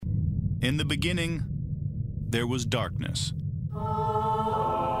In the beginning, there was darkness.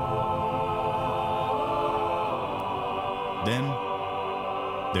 Then,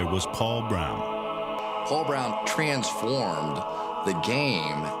 there was Paul Brown. Paul Brown transformed the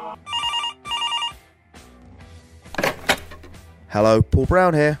game. Hello, Paul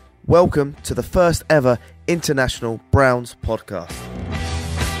Brown here. Welcome to the first ever International Browns podcast.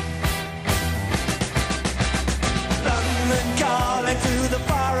 London calling to the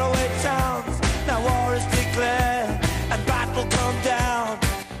faraway towns. Now war is declared and battle come down.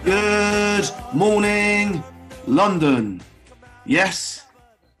 Good morning, London. Yes,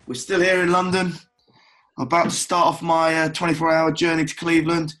 we're still here in London. I'm about to start off my 24-hour journey to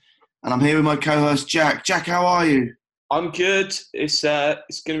Cleveland, and I'm here with my co-host Jack. Jack, how are you? I'm good. It's going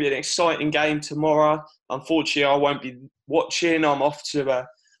to be an exciting game tomorrow. Unfortunately, I won't be watching. I'm off to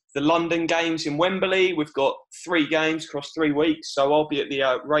the London games in Wembley. We've got 3 games across 3 weeks, so I'll be at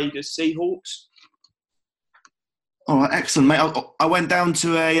the Raiders Seahawks. All right, excellent, mate. I went down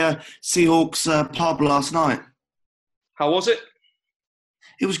to a Seahawks pub last night. How was it?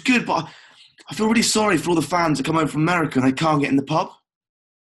 It was good, but I feel really sorry for all the fans that come over from America and they can't get in the pub.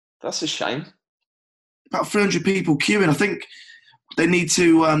 That's a shame. About 300 people queuing. I think they need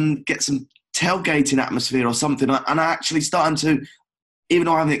to get some tailgating atmosphere or something. And I'm actually starting to, even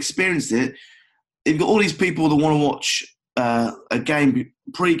though I haven't experienced it, you've got all these people that want to watch a game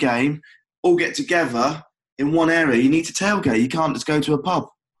pre-game, all get together in one area. You need to tailgate. You can't just go to a pub.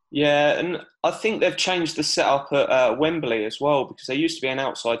 Yeah, and I think they've changed the setup at Wembley as well, because there used to be an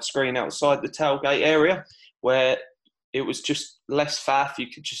outside screen outside the tailgate area where it was just less faff. You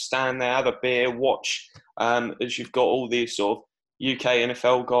could just stand there, have a beer, watch as you've got all these sort of UK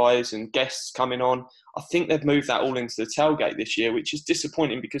NFL guys and guests coming on. I think they've moved that all into the tailgate this year, which is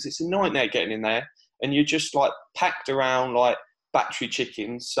disappointing because it's a nightmare getting in there and you're just like packed around like battery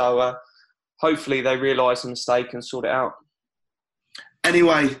chickens. So hopefully they realise the mistake and sort it out.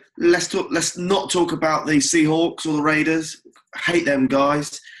 Anyway, let's not talk about the Seahawks or the Raiders. I hate them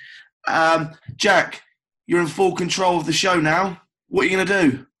guys. Jack, you're in full control of the show now. What are you going to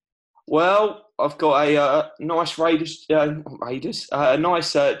do? Well, I've got a nice a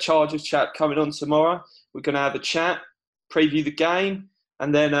nice Chargers chat coming on tomorrow. We're going to have a chat, preview the game,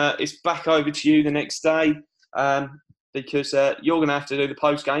 and then it's back over to you the next day because you're going to have to do the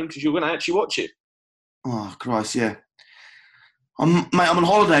post game because you're going to actually watch it. Oh, Christ, yeah. I'm on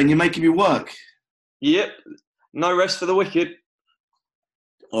holiday and you're making me work. Yep, no rest for the wicked.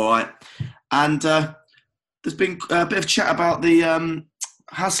 All right. And there's been a bit of chat about the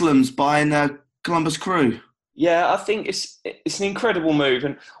Haslams buying Columbus Crew. Yeah, I think it's an incredible move.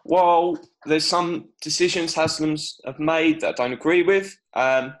 And while there's some decisions Haslams have made that I don't agree with,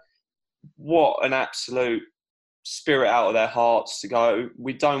 what an absolute spirit out of their hearts to go,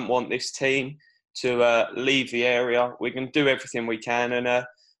 we don't want this team to leave the area. We can do everything we can. And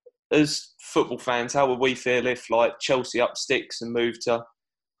as football fans, how would we feel if like Chelsea up sticks and moved to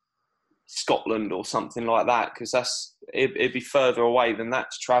Scotland or something like that? Because it'd be further away than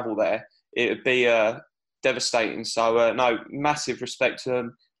that to travel there. It'd be devastating. So no, massive respect to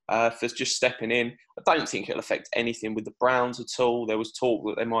them for just stepping in. I don't think it'll affect anything with the Browns at all. There was talk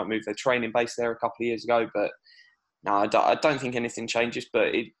that they might move their training base there a couple of years ago, but no, I don't think anything changes.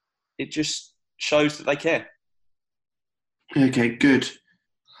 But it just shows that they care. Okay, good.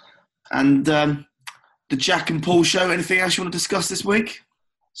 And the Jack and Paul show, anything else you want to discuss this week?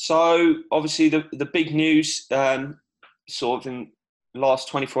 So, obviously, the big news sort of in the last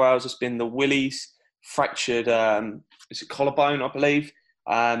 24 hours has been the Willie's fractured is it collarbone, I believe.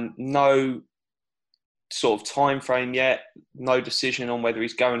 No sort of time frame yet, no decision on whether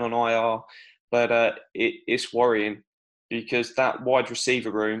he's going on IR, but it's worrying because that wide receiver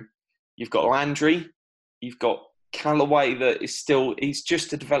room, you've got Landry, you've got Callaway that is still, he's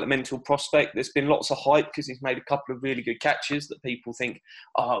just a developmental prospect. There's been lots of hype because he's made a couple of really good catches that people think,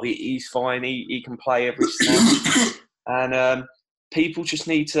 oh, he's fine, he can play every snap. And people just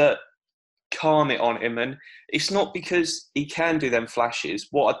need to calm it on him. And it's not because he can do them flashes.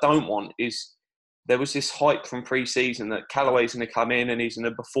 What I don't want is, there was this hype from pre-season that Callaway's going to come in and he's going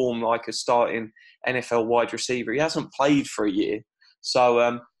to perform like a starting NFL wide receiver. He hasn't played for a year.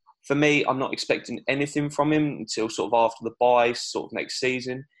 So, for me, I'm not expecting anything from him until sort of after the bye, sort of next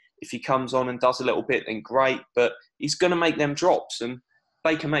season. If he comes on and does a little bit, then great. But he's going to make them drops. And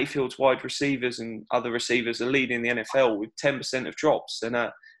Baker Mayfield's wide receivers and other receivers are leading the NFL with 10% of drops. And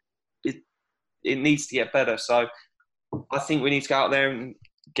it needs to get better. So I think we need to go out there and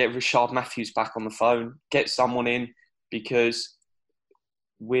get Rashard Matthews back on the phone, get someone in, because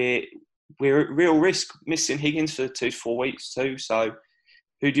we're at real risk missing Higgins for 2 to 4 weeks too. So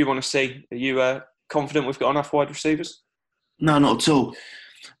Who do you want to see? Are you confident we've got enough wide receivers? No, not at all.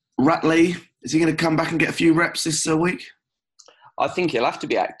 Ratley, is he going to come back and get a few reps this week? I think he'll have to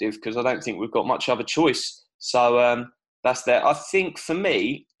be active because I don't think we've got much other choice. So that's there. I think for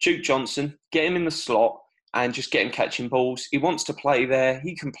me, Duke Johnson, get him in the slot and just get him catching balls. He wants to play there.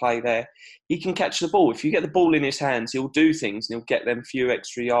 He can play there. He can catch the ball. If you get the ball in his hands, he'll do things and he'll get them a few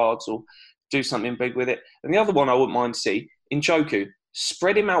extra yards or do something big with it. And the other one I wouldn't mind see, Njoku,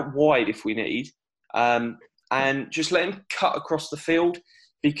 spread him out wide if we need, and just let him cut across the field,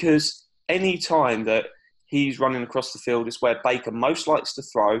 because any time that he's running across the field is where Baker most likes to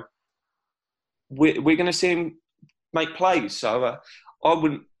throw. We're going to see him make plays. So I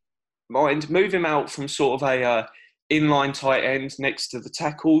wouldn't mind move him out from sort of a inline tight end next to the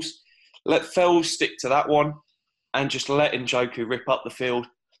tackles. Let Fells stick to that one and just let Njoku rip up the field.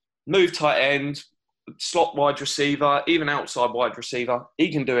 Move tight end, slot wide receiver, even outside wide receiver.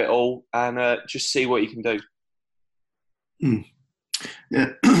 He can do it all, and just see what he can do. Yeah.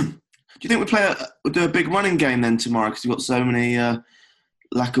 Do you think we'll do a big running game then tomorrow because we've got so many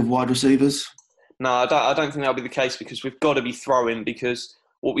lack of wide receivers? No, I don't think that'll be the case, because we've got to be throwing, because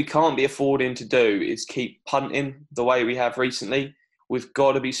what we can't be affording to do is keep punting the way we have recently. We've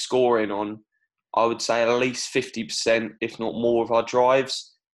got to be scoring on, I would say, at least 50%, if not more, of our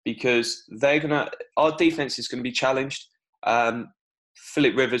drives, because our defense is going to be challenged.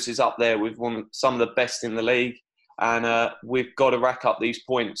 Philip Rivers is up there with some of the best in the league, and we've got to rack up these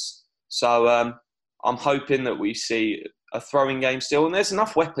points. So I'm hoping that we see a throwing game still, and there's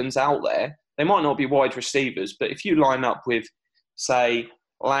enough weapons out there. They might not be wide receivers, but if you line up with, say,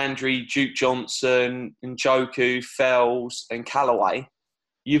 Landry, Duke Johnson, Njoku, Fells, and Callaway,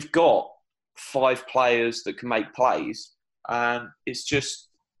 you've got 5 players that can make plays. It's just,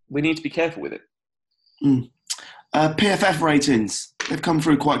 we need to be careful with it. PFF ratings, they've come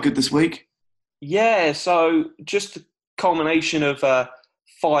through quite good this week. Yeah, so just a culmination of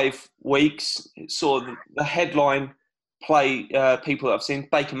 5 weeks. It's sort of the headline people that I've seen.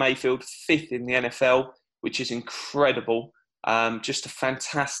 Baker Mayfield, 5th in the NFL, which is incredible. Just a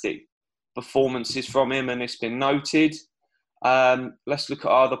fantastic performances from him, and it's been noted. Let's look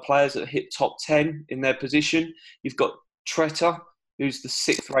at other players that hit top 10 in their position. You've got Tretter, who's the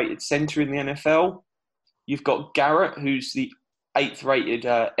 6th rated centre in the NFL. You've got Garrett, who's the 8th rated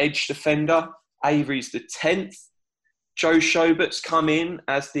edge defender. Avery's the 10th. Joe Schobert's come in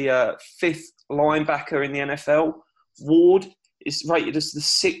as the 5th linebacker in the NFL. Ward is rated as the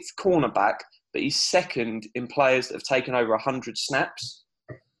 6th cornerback, but he's 2nd in players that have taken over 100 snaps.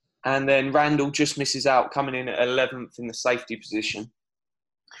 And then Randall just misses out, coming in at 11th in the safety position.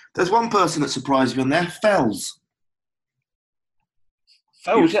 There's one person that surprised me on there, Fells.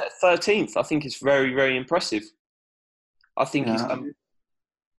 Fells at 13th. I think it's very, very impressive. I think he's...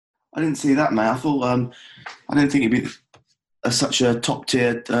 I didn't see that, mate. I thought I didn't think he'd be such a top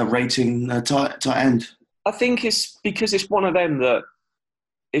tier rating tight end. I think it's because it's one of them that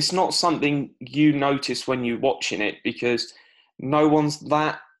it's not something you notice when you're watching it, because no one's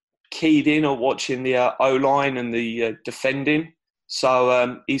that keyed in or watching the O-line and the defending.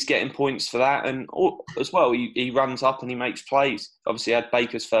 So he's getting points for that. And as well, he runs up and he makes plays. Obviously, he had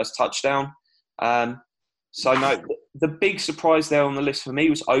Baker's first touchdown. So no, the big surprise there on the list for me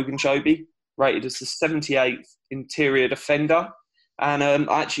was Ogunjobi, rated as the 78th interior defender. And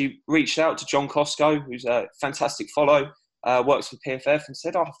I actually reached out to John Costco, who's a fantastic follow, works for PFF, and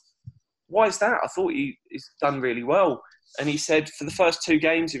said, why is that? I thought he's done really well. And he said for the first 2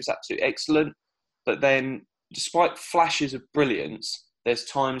 games, he was absolutely excellent. But then despite flashes of brilliance, there's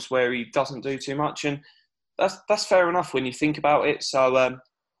times where he doesn't do too much. And that's fair enough when you think about it. So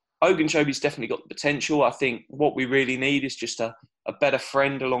Ogunjobi's definitely got the potential. I think what we really need is just a better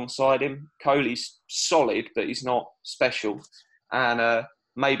friend alongside him. Coley's solid, but he's not special. And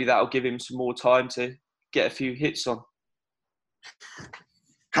maybe that'll give him some more time to get a few hits on.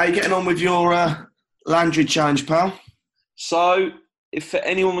 How are you getting on with your Landry challenge, pal? So, if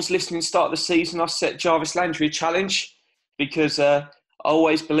anyone was listening start of the season, I set Jarvis Landry a challenge, because I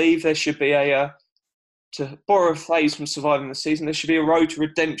always believe there should be to borrow a phrase from Surviving the Season, there should be a road to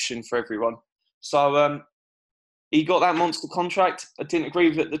redemption for everyone. So he got that monster contract. I didn't agree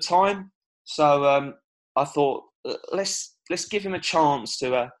with it at the time. So I thought, let's give him a chance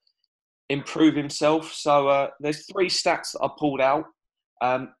to improve himself. So there's 3 stats that I pulled out.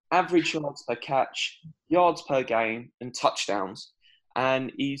 Average yards per catch, yards per game, and touchdowns.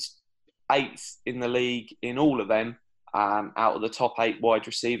 And he's 8th in the league in all of them. Out of the top 8 wide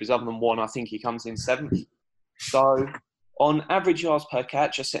receivers, other than one, I think he comes in 7th. So on average yards per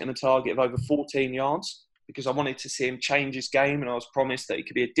catch, I set him a target of over 14 yards, because I wanted to see him change his game, and I was promised that he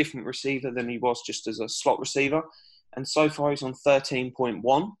could be a different receiver than he was just as a slot receiver. And so far he's on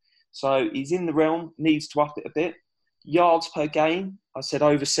 13.1. So he's in the realm, needs to up it a bit. Yards per game, I said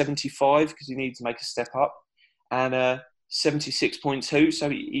over 75 because he needs to make a step up. And 76.2, so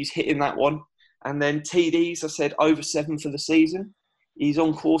he's hitting that one. And then TDs, I said over 7 for the season. He's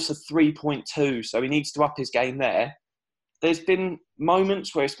on course for 3.2, so he needs to up his game there. There's been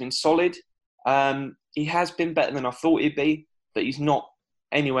moments where it's been solid. He has been better than I thought he'd be, but he's not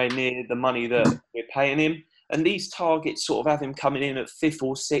anywhere near the money that we're paying him. And these targets sort of have him coming in at 5th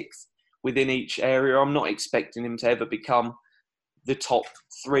or 6th within each area. I'm not expecting him to ever become the top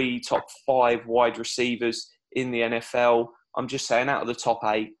 3, top 5 wide receivers in the NFL. I'm just saying out of the top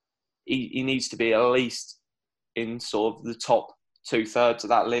 8, he needs to be at least in sort of the top 2/3 of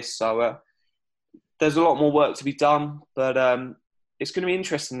that list. So there's a lot more work to be done, but it's going to be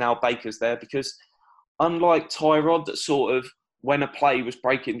interesting now Baker's there, because unlike Tyrod, that sort of when a play was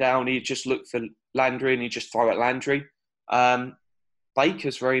breaking down, he'd just look for Landry and he'd just throw at Landry.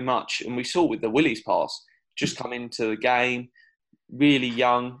 Baker's very much, and we saw with the Willies pass, just come into the game, really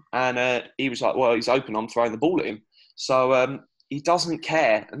young, and he was like, well, he's open, I'm throwing the ball at him. So he doesn't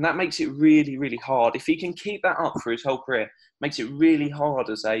care, and that makes it really, really hard. If he can keep that up for his whole career, makes it really hard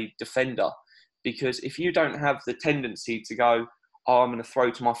as a defender, because if you don't have the tendency to go, oh, I'm going to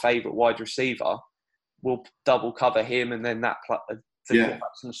throw to my favourite wide receiver, we'll double cover him, and then the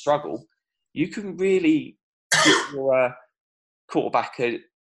quarterback's going to struggle, you can really get your quarterback a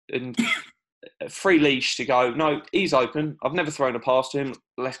free leash to go, no, he's open, I've never thrown a pass to him,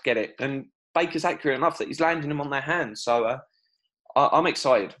 let's get it. And Baker's accurate enough that he's landing them on their hands. So I'm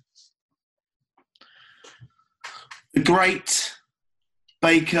excited. The Great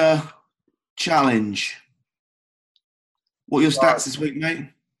Baker Challenge. What are your stats this week, mate?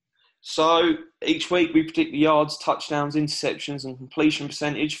 So each week we predict the yards, touchdowns, interceptions and completion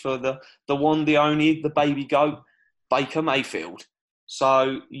percentage for the one, the only, the baby goat, Baker Mayfield.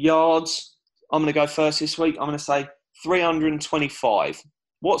 So yards, I'm going to go first this week. I'm going to say 325.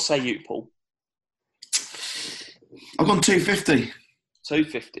 What say you, Paul? I've gone 250.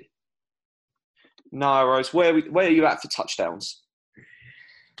 250. No, Rose. Where are you at for touchdowns?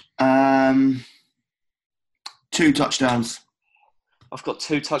 2 touchdowns. I've got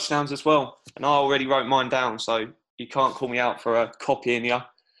 2 touchdowns as well, and I already wrote mine down, so you can't call me out for copying you.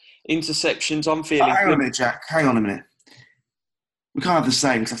 Interceptions, I'm feeling. Hang on a minute, Jack. Hang on a minute. We can't have the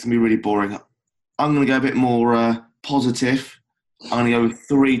same because that's going to be really boring. I'm going to go a bit more positive. I'm going to go with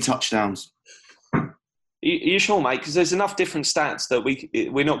 3 touchdowns. Are you sure, mate? Because there's enough different stats that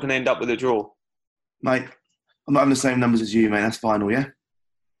we're not going to end up with a draw. Mate, I'm not having the same numbers as you, mate. That's final, yeah?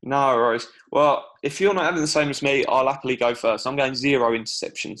 No worries. Well, if you're not having the same as me, I'll happily go first. I'm going 0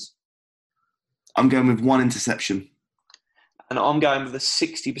 interceptions. I'm going with 1 interception. And I'm going with a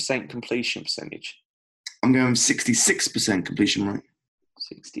 60% completion percentage. I'm going with 66% completion rate.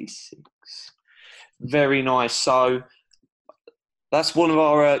 66. Very nice. So that's one of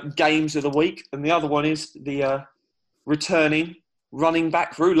our games of the week. And the other one is the returning Running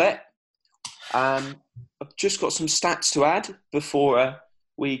Back Roulette. I've just got some stats to add before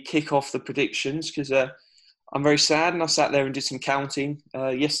we kick off the predictions, because I'm very sad, and I sat there and did some counting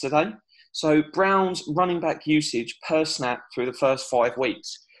yesterday. So Brown's running back usage per snap through the first 5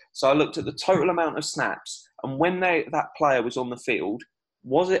 weeks. So I looked at the total amount of snaps, and when that player was on the field,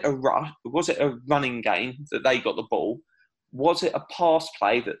 was it a running game that they got the ball? Was it a pass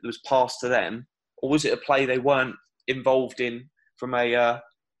play that was passed to them? Or was it a play they weren't involved in from the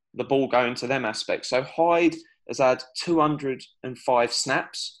ball going to them aspect? So Hyde has had 205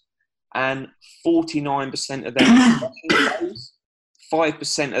 snaps, and 49% of them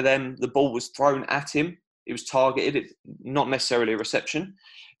 5% of them, the ball was thrown at him. It was targeted, not necessarily a reception.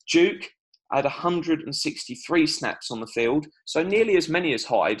 Duke had 163 snaps on the field, so nearly as many as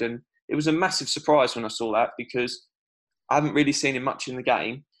Hyde. And it was a massive surprise when I saw that, because I haven't really seen him much in the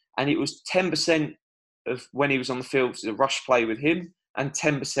game. And it was 10% of when he was on the field was a rush play with him, and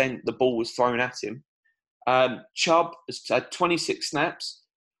 10% the ball was thrown at him. Chubb has had 26 snaps.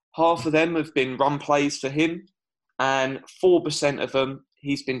 Half of them have been run plays for him, and 4% of them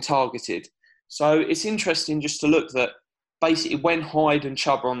he's been targeted. So it's interesting just to look that basically when Hyde and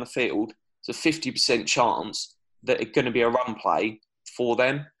Chubb are on the field, it's a 50% chance that it's going to be a run play for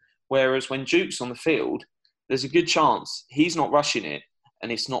them. Whereas when Duke's on the field, there's a good chance he's not rushing it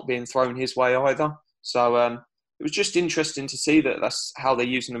and it's not being thrown his way either. So it was just interesting to see that that's how they're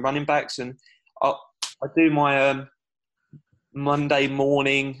using the running backs. And I do my Monday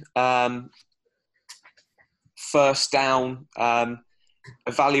morning first down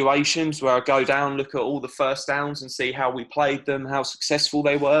evaluations where I go down, look at all the first downs and see how we played them, how successful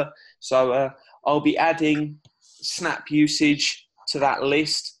they were. So I'll be adding snap usage to that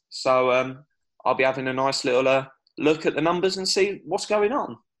list. So I'll be having a nice little look at the numbers and see what's going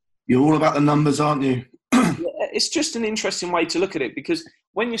on. You're all about the numbers, aren't you? It's just an interesting way to look at it, because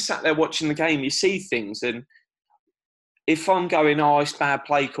when you're sat there watching the game, you see things, and if I'm going, it's bad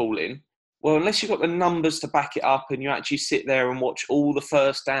play calling, well, unless you've got the numbers to back it up and you actually sit there and watch all the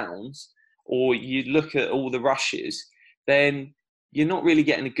first downs, or you look at all the rushes, then you're not really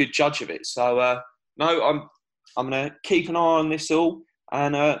getting a good judge of it. So, no, I'm going to keep an eye on this all.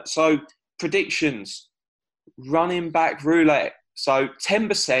 And so predictions, running back roulette. So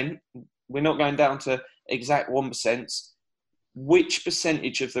 10%, we're not going down to exact 1%. Which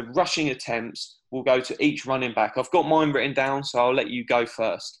percentage of the rushing attempts will go to each running back? I've got mine written down, so I'll let you go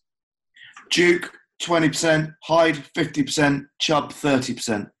first. Duke, 20%. Hyde, 50%. Chubb,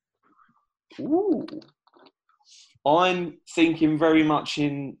 30%. Ooh. I'm thinking very much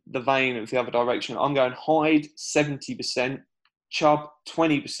in the vein of the other direction. I'm going Hyde, 70%. Chubb,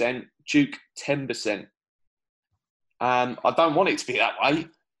 20%. Duke, 10%. I don't want it to be that way,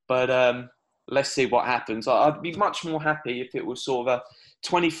 but let's see what happens. I'd be much more happy if it was sort of a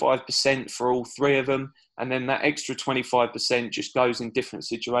 25% for all three of them, and then that extra 25% just goes in different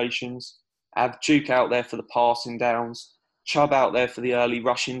situations. Have Duke out there for the passing downs, Chubb out there for the early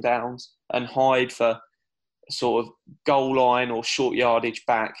rushing downs, and Hyde for sort of goal line or short yardage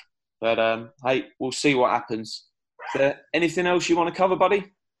back. But hey, we'll see what happens. Is there anything else you want to cover,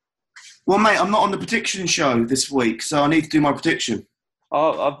 buddy? Well, mate, I'm not on the prediction show this week, so I need to do my prediction.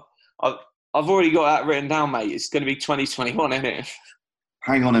 I've already got that written down, mate. It's going to be 2021, isn't it?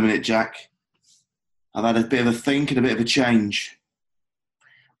 Hang on a minute, Jack. I've had a bit of a think and a bit of a change.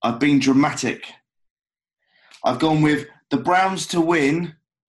 I've been dramatic. I've gone with the Browns to win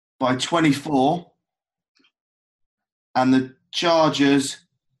by 24 and the Chargers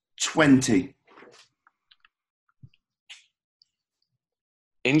 20.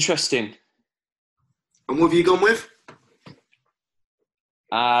 Interesting. And what have you gone with?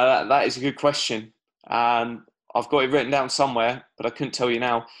 That is a good question. I've got it written down somewhere, but I couldn't tell you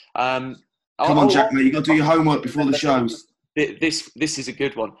now. Come on, Jack, mate. You've got to do your homework before the shows. This is a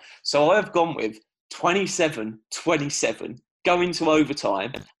good one. So I have gone with 27-27, going to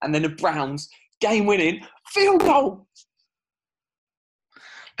overtime, and then the Browns game-winning field goal.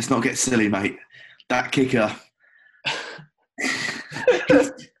 Let's not get silly, mate. That kicker,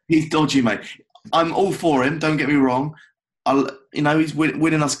 he's dodgy, mate. I'm all for him, don't get me wrong. He's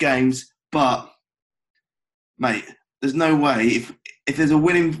winning us games, but, mate, there's no way. If there's a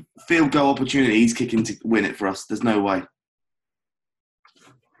winning field goal opportunity, he's kicking to win it for us. There's no way.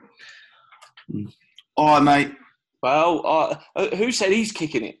 All right, mate. Well, who said he's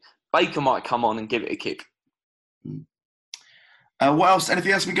kicking it? Baker might come on and give it a kick. What else?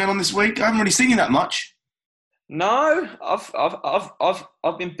 Anything else been going on this week? I haven't really seen you that much. No,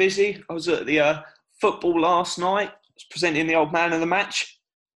 I've been busy. I was at the football last night. I was presenting the old man of the match,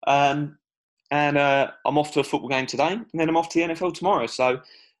 and I'm off to a football game today, and then I'm off to the NFL tomorrow. So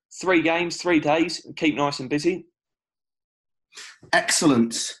 3 games, 3 days. Keep nice and busy.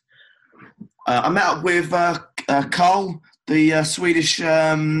 Excellent. I met up with Carl, the Swedish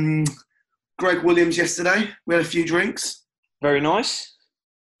Greg Williams yesterday. We had a few drinks. Very nice.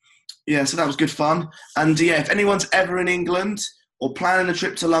 Yeah, so that was good fun. And if anyone's ever in England or planning a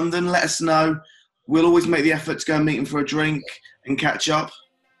trip to London, let us know. We'll always make the effort to go and meet them for a drink and catch up.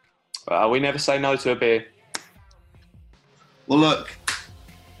 We never say no to a beer. Well, look,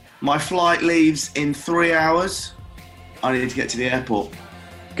 my flight leaves in 3 hours. I need to get to the airport.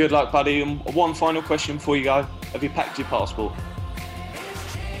 Good luck, buddy. And one final question before you go. Have you packed your passport?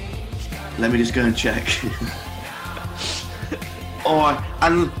 Let me just go and check. All right.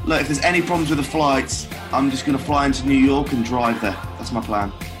 And look, if there's any problems with the flights, I'm just going to fly into New York and drive there. That's my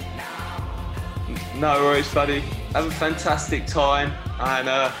plan. No worries, buddy. Have a fantastic time. And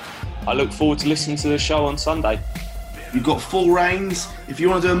I look forward to listening to the show on Sunday. You've got full reins. If you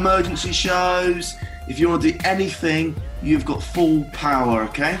want to do emergency shows, if you want to do anything, you've got full power,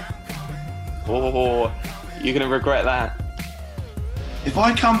 okay? Oh, you're going to regret that. If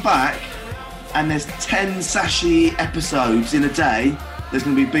I come back and there's 10 Sashi episodes in a day, there's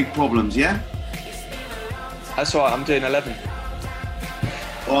going to be big problems, yeah? That's right, I'm doing 11.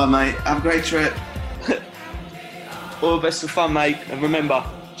 All right, mate. Have a great trip. All the best of fun, mate. And remember,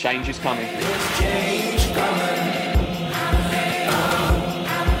 change is coming. There's change coming.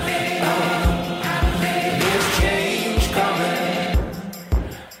 There's change coming.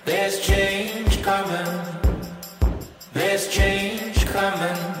 There's change coming. There's change coming.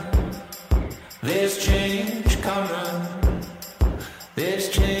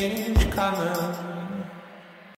 coming.